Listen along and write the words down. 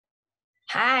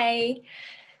Hi,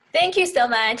 thank you so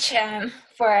much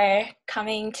for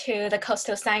coming to the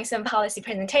Coastal Science and Policy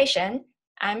presentation.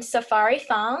 I'm Safari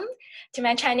Fang. To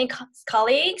my Chinese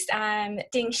colleagues, I'm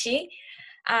Ding Xi,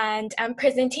 and I'm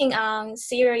presenting on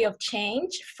theory of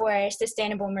change for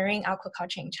sustainable marine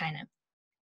aquaculture in China.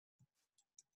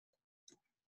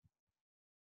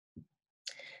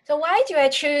 So why do I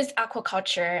choose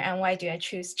aquaculture and why do I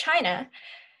choose China?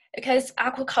 Because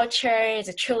aquaculture is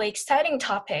a truly exciting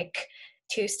topic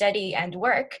to study and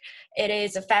work. It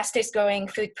is the fastest growing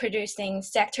food producing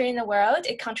sector in the world.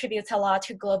 It contributes a lot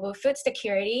to global food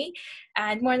security,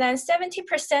 and more than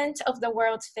 70% of the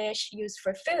world's fish used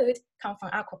for food come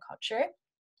from aquaculture.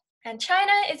 And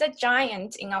China is a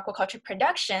giant in aquaculture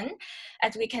production.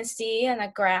 As we can see in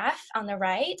a graph on the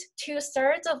right,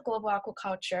 2/3 of global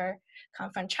aquaculture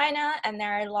come from China, and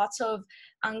there are lots of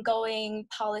ongoing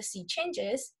policy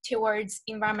changes towards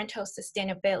environmental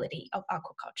sustainability of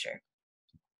aquaculture.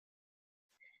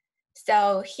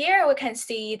 So here we can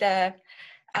see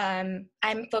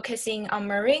I'm focusing on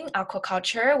marine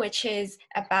aquaculture, which is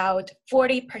about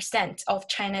 40% of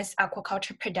China's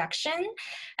aquaculture production.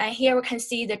 And here we can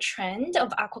see the trend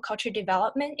of aquaculture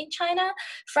development in China.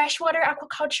 Freshwater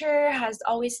aquaculture has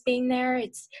always been there.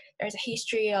 There's a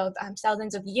history of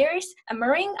thousands of years. And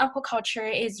marine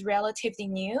aquaculture is relatively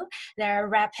new. There are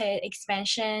rapid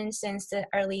expansion since the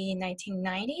early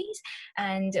 1990s.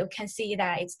 And we can see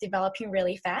that it's developing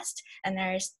really fast. And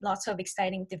there's lots of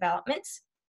exciting developments.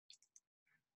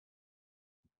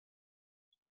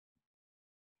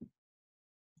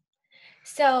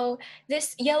 So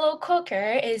this yellow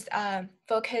quokka is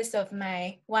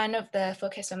one of the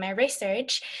focus of my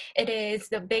research. It is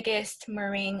the biggest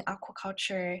marine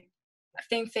aquaculture,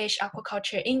 finfish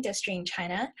aquaculture industry in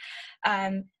China.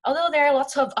 Although there are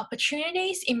lots of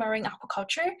opportunities in marine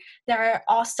aquaculture, there are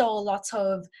also lots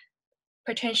of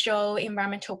potential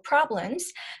environmental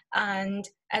problems. And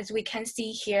as we can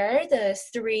see here, the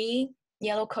three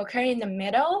yellow quokka in the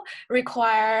middle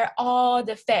require all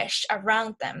the fish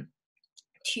around them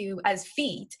as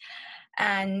feed,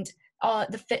 and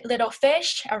the little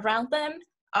fish around them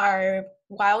are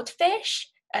wild fish.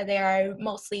 They are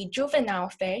mostly juvenile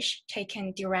fish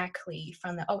taken directly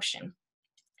from the ocean.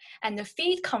 And the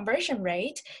feed conversion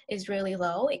rate is really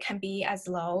low. It can be as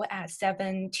low as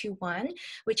 7:1,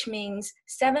 which means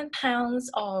 7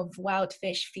 pounds of wild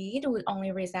fish feed would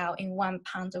only result in 1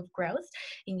 pound of growth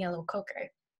in yellow quokka.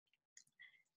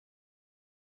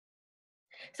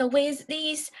 So with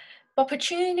these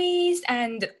opportunities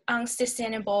and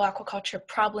unsustainable aquaculture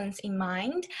problems in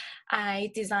mind,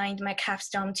 I designed my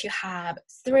capstone to have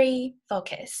 3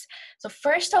 focus. So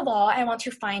first of all, I want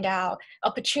to find out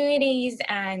opportunities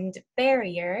and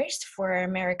barriers for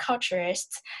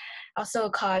mariculturists, also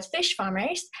called fish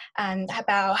farmers, and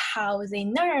about how they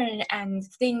learn and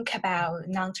think about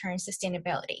long-term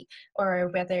sustainability, or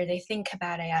whether they think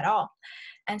about it at all.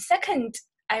 And second,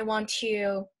 I want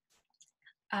to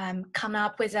come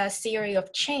up with a theory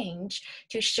of change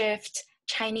to shift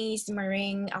Chinese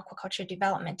marine aquaculture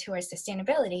development towards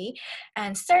sustainability.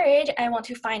 And third, I want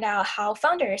to find out how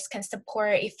founders can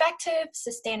support effective,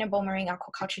 sustainable marine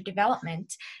aquaculture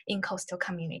development in coastal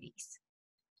communities.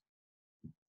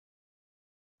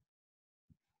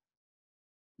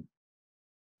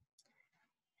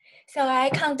 So I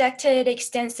conducted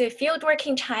extensive fieldwork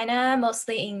in China,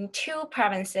 mostly in 2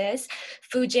 provinces,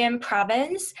 Fujian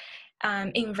province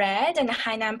in red, and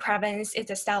Hainan province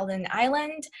is a southern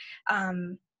island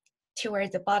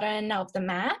towards the bottom of the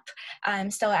map.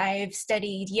 So I've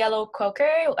studied yellow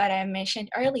quokka, what I mentioned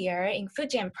earlier, in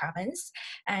Fujian province,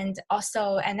 and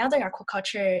also another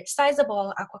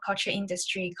sizable aquaculture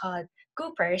industry called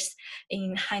groupers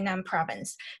in Hainan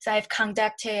province. So I've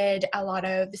conducted a lot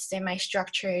of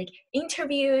semi-structured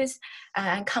interviews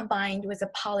and combined with a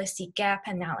policy gap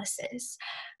analysis.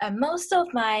 Most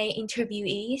of my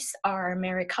interviewees are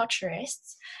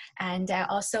mariculturists, and I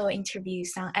also interview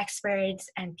some experts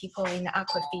and people in the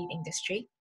aquafeed industry.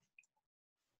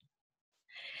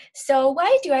 So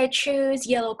why do I choose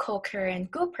yellow quokka and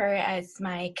grouper as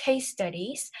my case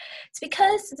studies? It's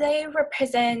because they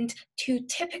represent 2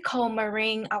 typical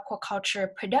marine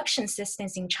aquaculture production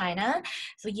systems in China.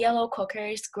 So yellow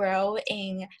quokkas grow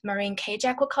in marine cage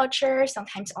aquaculture,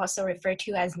 sometimes also referred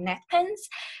to as net pens.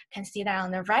 You can see that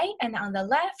on the right, and on the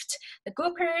left, the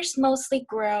groupers mostly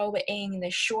grow in the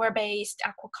shore-based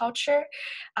aquaculture,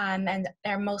 and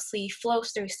they're mostly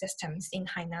flow-through systems in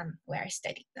Hainan where I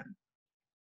studied them.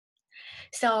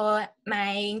 So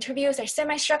my interviews are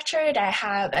semi-structured. I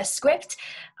have a script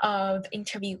of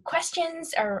interview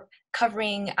questions or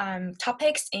covering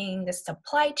topics in the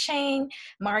supply chain,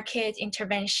 market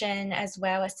intervention, as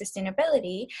well as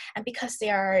sustainability. And because they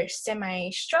are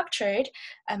semi-structured,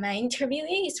 my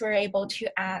interviewees were able to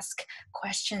ask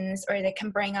questions, or they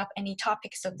can bring up any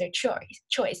topics of their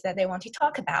choice that they want to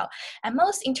talk about. And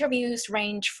most interviews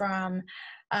range from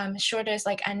short as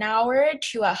like an hour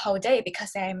to a whole day,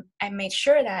 because I made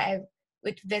sure that I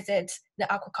would visit the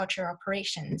aquaculture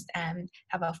operations and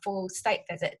have a full site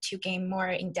visit to gain more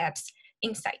in-depth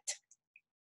insight.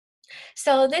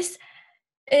 So this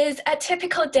is a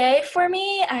typical day for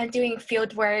me doing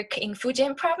field work in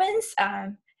Fujian province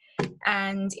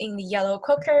and in the yellow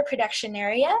quokka production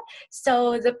area.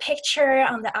 So the picture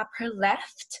on the upper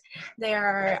left, there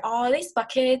are all these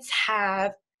buckets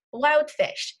have wild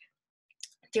fish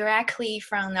directly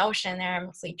from the ocean. They're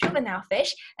mostly juvenile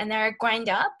fish, and they're ground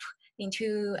up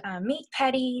into meat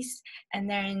patties, and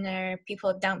then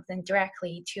people dump them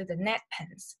directly to the net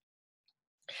pens.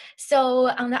 So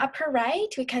on the upper right,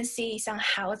 we can see some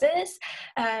houses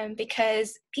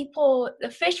because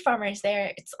the fish farmers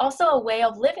there, it's also a way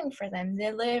of living for them.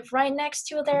 They live right next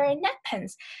to their net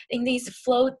pens in these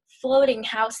floating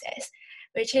houses,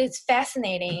 which is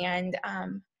fascinating and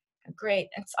great.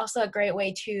 It's also a great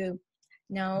way to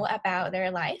know about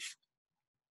their life.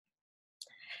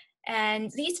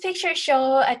 And these pictures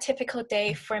show a typical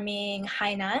day for me in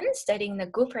Hainan studying the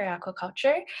grouper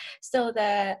aquaculture. So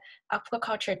the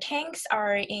aquaculture tanks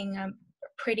are in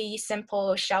pretty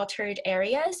simple sheltered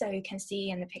areas, so you can see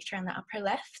in the picture on the upper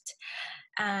left.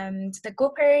 And the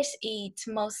groupers eat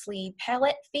mostly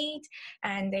pellet feed,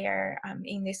 and they are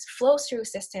in these flow-through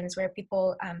systems where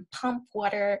people pump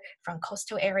water from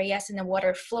coastal areas, and the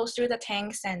water flows through the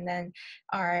tanks and then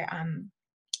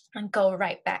and go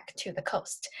right back to the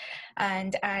coast.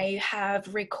 And I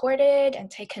have recorded and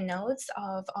taken notes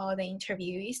of all the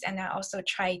interviewees, and I also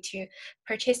try to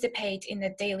participate in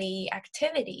the daily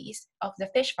activities of the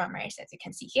fish farmers. As you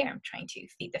can see here, I'm trying to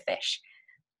feed the fish.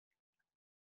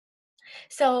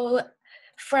 So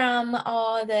from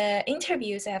all the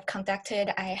interviews I have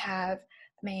conducted, I have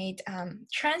made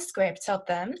transcripts of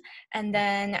them, and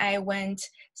then I went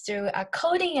through a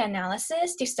coding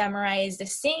analysis to summarize the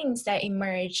themes that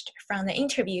emerged from the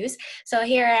interviews. So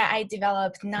here I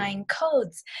developed 9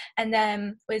 codes, and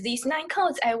then with these 9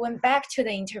 codes, I went back to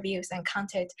the interviews and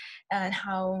counted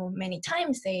how many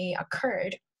times they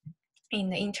occurred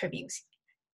in the interviews.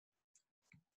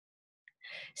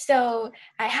 So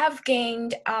I have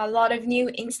gained a lot of new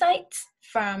insights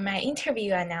from my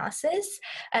interview analysis.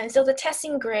 And so the tests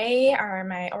in gray are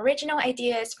my original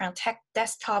ideas from tech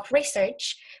desktop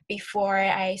research before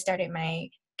I started my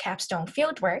capstone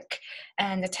fieldwork.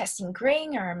 And the tests in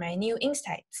green are my new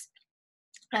insights.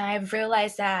 I've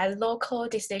realized that local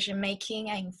decision-making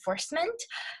and enforcement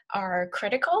are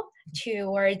critical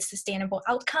towards sustainable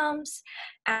outcomes.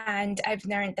 And I've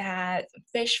learned that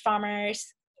fish farmers,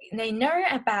 they learn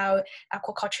about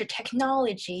aquaculture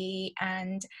technology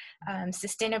and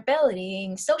sustainability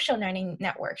in social learning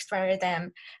networks rather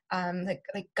than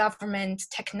like government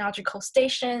technological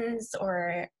stations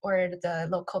or the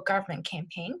local government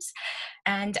campaigns.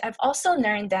 And I've also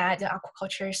learned that the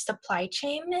aquaculture supply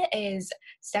chain is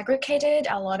segregated.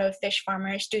 A lot of fish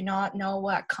farmers do not know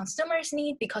what consumers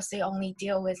need because they only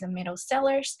deal with the middle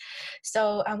sellers.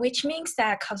 So, which means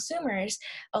that consumers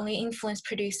only influence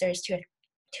producers to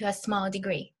a small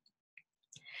degree.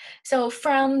 So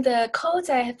from the codes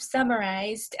I have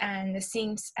summarized and the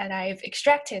themes that I've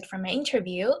extracted from my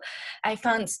interview, I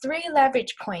found 3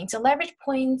 leverage points. The leverage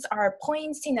points are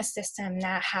points in the system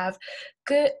that have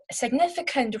good,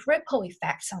 significant ripple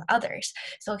effects on others.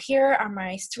 So here are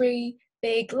my 3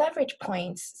 big leverage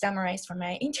points summarized from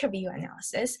my interview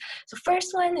analysis. So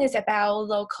first one is about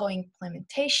local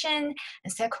implementation,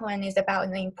 and second one is about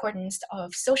the importance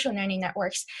of social learning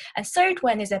networks, and third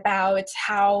one is about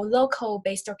how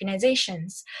local-based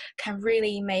organizations can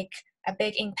really make a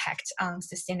big impact on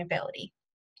sustainability.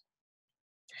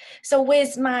 So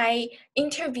with my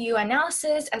interview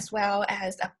analysis as well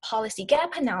as a policy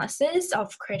gap analysis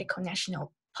of critical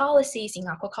national policies in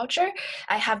aquaculture,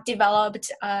 I have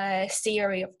developed a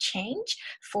theory of change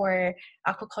for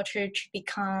aquaculture to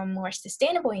become more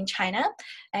sustainable in China.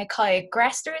 I call it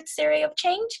grassroots theory of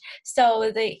change.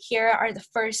 So here are the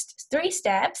first 3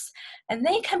 steps, and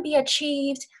they can be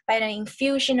achieved by the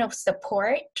infusion of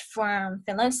support from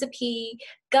philanthropy,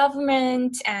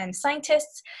 government and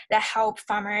scientists that help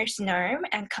farmers learn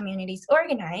and communities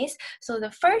organize. So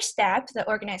the first step, the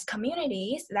organized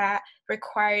communities, that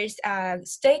requires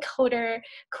stakeholder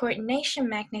coordination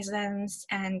mechanisms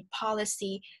and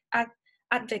policy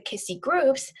advocacy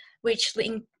groups, which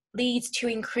leads to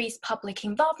increased public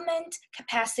involvement,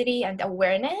 capacity, and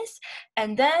awareness.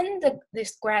 And then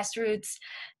these grassroots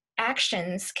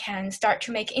actions can start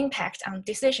to make impact on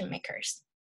decision makers.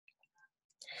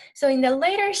 So in the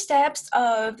later steps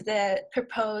of the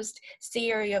proposed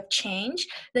theory of change,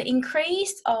 the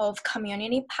increase of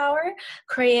community power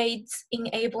creates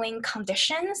enabling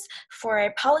conditions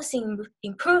for policy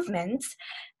improvements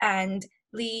and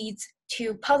leads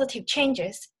to positive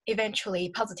changes, eventually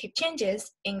positive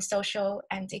changes in social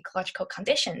and ecological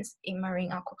conditions in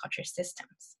marine aquaculture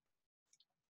systems.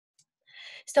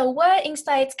 So what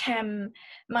insights can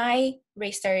my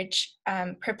research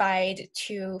provide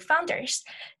to founders?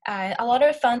 A lot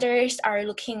of founders are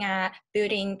looking at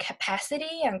building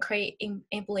capacity and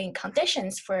enabling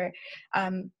conditions for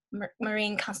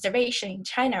marine conservation in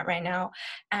China right now.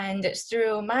 And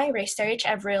through my research,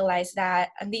 I've realized that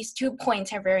these 2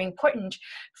 points are very important.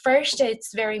 First,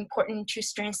 it's very important to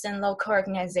strengthen local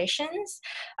organizations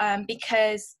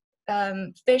because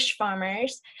fish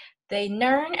farmers, they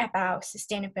learn about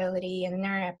sustainability and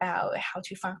learn about how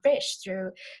to farm fish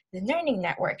through the learning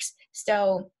networks.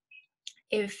 So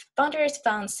if founders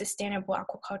found sustainable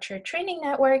aquaculture training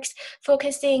networks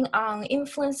focusing on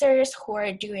influencers who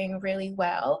are doing really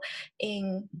well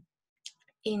in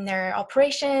their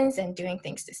operations and doing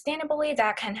things sustainably,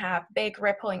 that can have big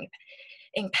ripple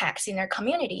impacts in their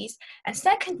communities. And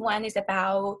second one is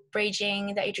about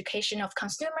bridging the education of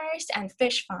consumers and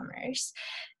fish farmers.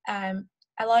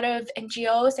 A lot of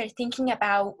NGOs are thinking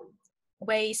about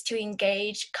ways to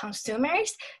engage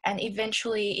consumers and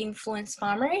eventually influence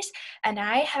farmers. And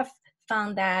I have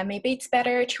found that maybe it's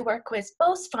better to work with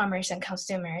both farmers and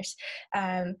consumers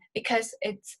because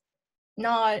it's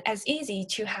not as easy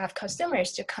to have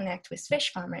consumers to connect with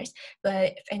fish farmers,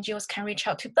 but if NGOs can reach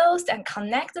out to both and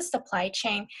connect the supply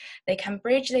chain, they can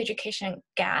bridge the education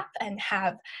gap and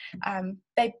have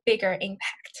a bigger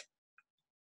impact.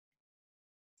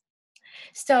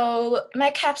 So my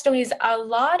capstone is a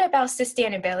lot about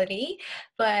sustainability,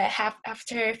 but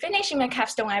after finishing my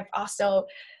capstone, I've also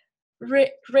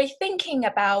rethinking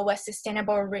about what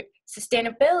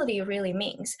sustainability really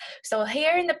means. So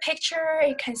here in the picture,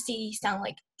 you can see some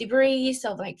like debris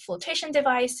of like flotation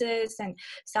devices and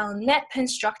some net pen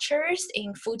structures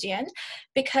in Fujian,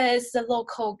 because the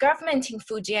local government in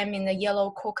Fujian in the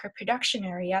yellow coca production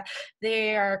area,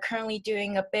 they are currently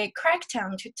doing a big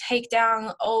crackdown to take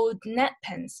down old net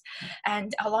pens.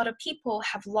 And a lot of people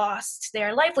have lost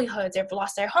their livelihoods, they've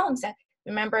lost their homes. And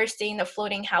remember seeing the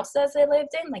floating houses they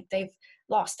lived in, like they've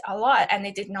lost a lot and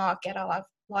they did not get a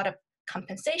lot of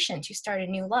compensation to start a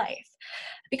new life.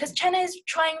 Because China is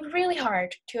trying really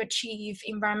hard to achieve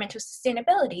environmental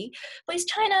sustainability, but is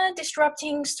China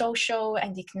disrupting social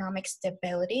and economic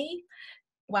stability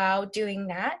while doing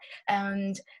that?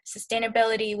 And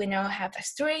sustainability, we now have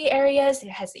 3 areas. It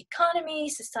has economy,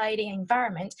 society, and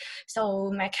environment.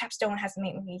 So my capstone has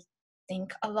made me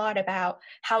think a lot about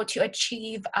how to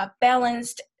achieve a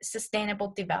balanced,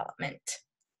 sustainable development.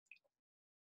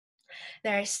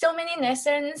 There are so many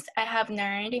lessons I have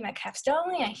learned in my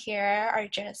capstone, and here are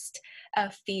just a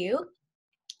few.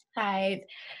 I've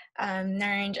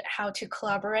learned how to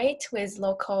collaborate with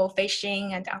local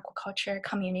fishing and aquaculture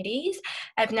communities.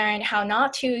 I've learned how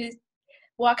not to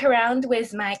walk around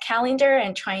with my calendar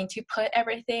and trying to put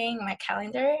everything in my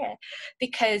calendar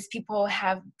because people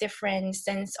have different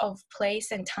sense of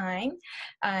place and time.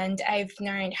 And I've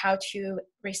learned how to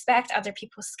respect other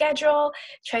people's schedule,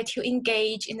 try to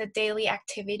engage in the daily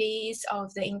activities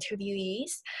of the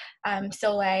interviewees.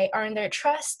 So I earn their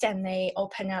trust and they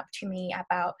open up to me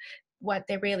about what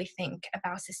they really think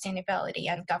about sustainability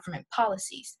and government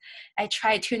policies. I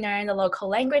try to learn the local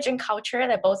language and culture.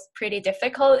 They're both pretty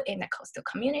difficult in the coastal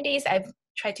communities. I've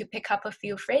tried to pick up a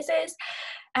few phrases.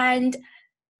 And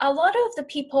a lot of the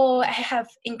people I have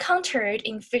encountered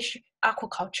in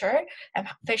aquaculture and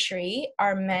fishery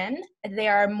are men. They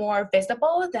are more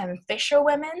visible than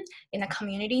fisherwomen in the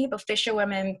community, but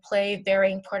fisherwomen play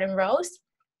very important roles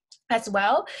as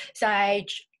well. So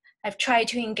I've tried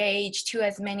to engage to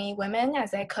as many women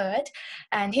as I could.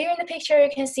 And here in the picture, you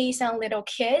can see some little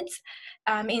kids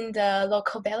in the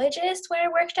local villages where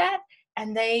I worked at,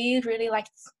 and they really like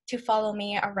to follow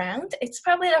me around. It's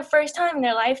probably the first time in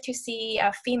their life to see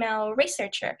a female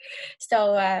researcher.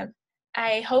 So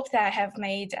I hope that I have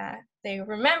made they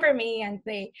remember me, and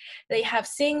they have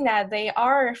seen that they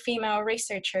are female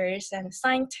researchers and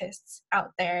scientists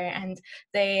out there, and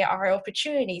there are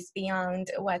opportunities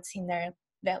beyond what's in their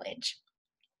village.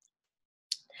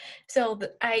 So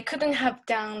I couldn't have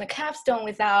done the capstone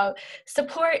without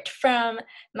support from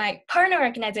my partner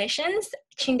organizations,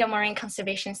 Qingdao Marine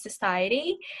Conservation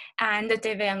Society and the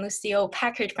David and Lucille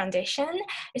Packard Foundation,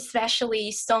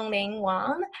 especially Songling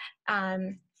Wang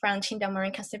from Qingdao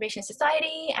Marine Conservation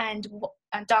Society, and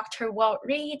Dr. Walt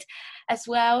Reed, as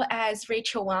well as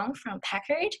Rachel Wang from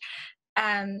Packard.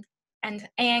 And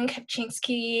Anne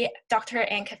Kapczynski, Dr.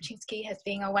 Anne Kapczynski has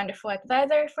been a wonderful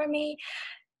advisor for me.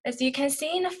 As you can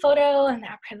see in the photo on the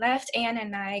upper left, Anne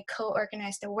and I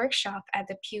co-organized a workshop at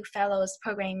the Pew Fellows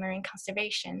Program in Marine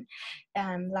Conservation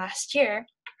last year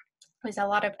with a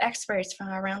lot of experts from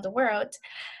around the world.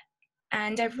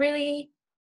 And I really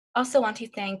also want to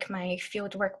thank my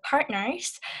fieldwork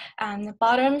partners. The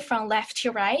bottom from left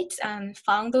to right,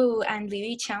 Fang and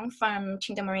Li Yiqiang from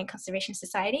Qingdao Marine Conservation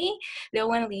Society, Liu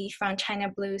Wenli from China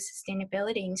Blue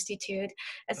Sustainability Institute,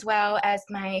 as well as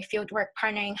my fieldwork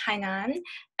partner in Hainan,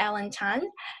 Ellen Tan.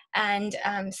 And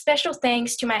special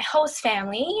thanks to my host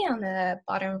family on the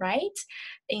bottom right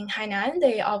in Hainan.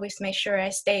 They always made sure I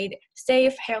stayed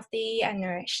safe, healthy, and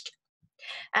nourished.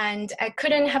 And I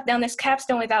couldn't have done this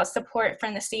capstone without support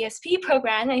from the CSP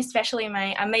program, and especially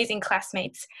my amazing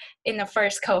classmates in the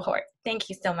first cohort. Thank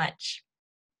you so much.